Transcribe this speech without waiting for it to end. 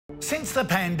Since the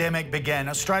pandemic began,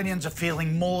 Australians are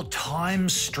feeling more time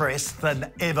stressed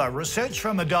than ever. Research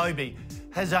from Adobe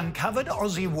has uncovered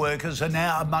Aussie workers are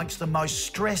now amongst the most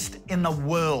stressed in the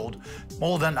world.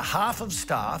 More than half of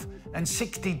staff and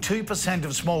 62%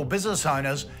 of small business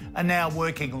owners are now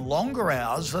working longer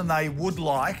hours than they would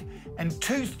like, and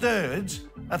 2/3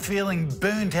 are feeling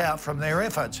burnt out from their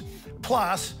efforts.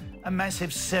 Plus, a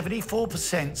massive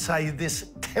 74% say this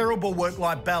terrible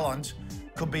work-life balance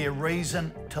could be a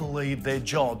reason to leave their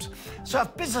jobs. So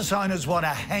if business owners want to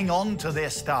hang on to their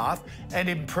staff and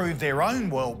improve their own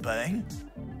well-being,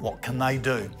 what can they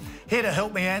do? Here to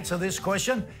help me answer this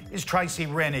question is Tracy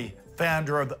Rennie,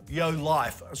 founder of Yo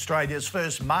Life, Australia's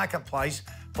first marketplace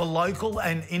for local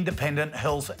and independent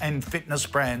health and fitness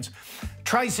brands.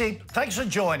 Tracy, thanks for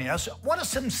joining us. What are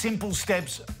some simple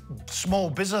steps small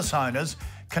business owners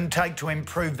can take to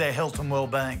improve their health and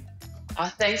well-being?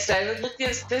 Thanks, David. Look,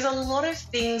 there's a lot of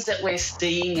things that we're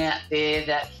seeing out there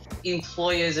that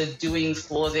employers are doing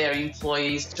for their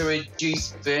employees to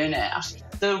reduce burnout.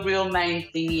 The real main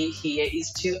thing here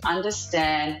is to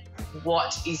understand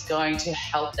what is going to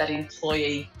help that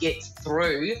employee get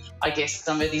through, I guess,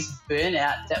 some of this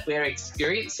burnout that we're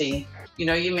experiencing. You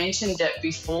know, you mentioned that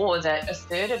before, that a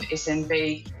third of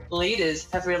SMB leaders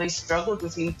have really struggled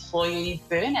with employee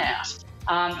burnout.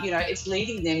 You know, it's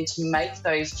leading them to make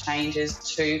those changes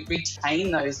to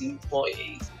retain those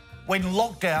employees. When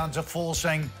lockdowns are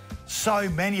forcing so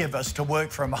many of us to work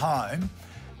from home,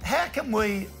 how can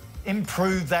we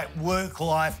improve that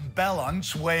work-life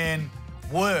balance when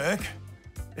work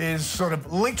is sort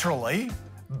of literally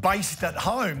based at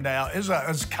home now,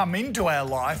 has come into our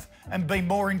life and been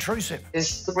more intrusive?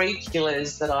 There's three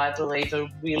pillars that I believe are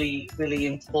really, really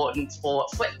important for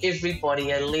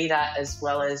everybody, a leader as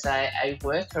well as a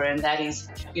worker, and that is,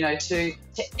 you know, to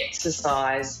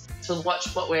exercise, to watch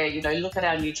what we're, you know, look at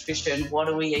our nutrition, what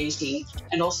are we eating,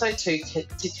 and also to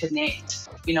connect.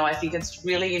 You know, I think it's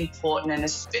really important, and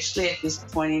especially at this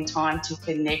point in time, to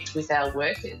connect with our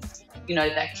workers. You know,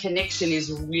 that connection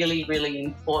is really, really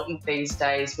important these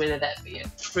days, whether that be a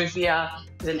trivia,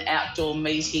 an outdoor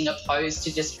meeting, opposed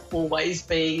to just always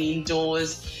being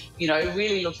indoors, you know,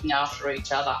 really looking after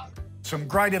each other. Some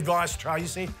great advice,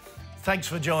 Tracy. Thanks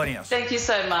for joining us. Thank you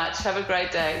so much. Have a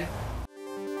great day.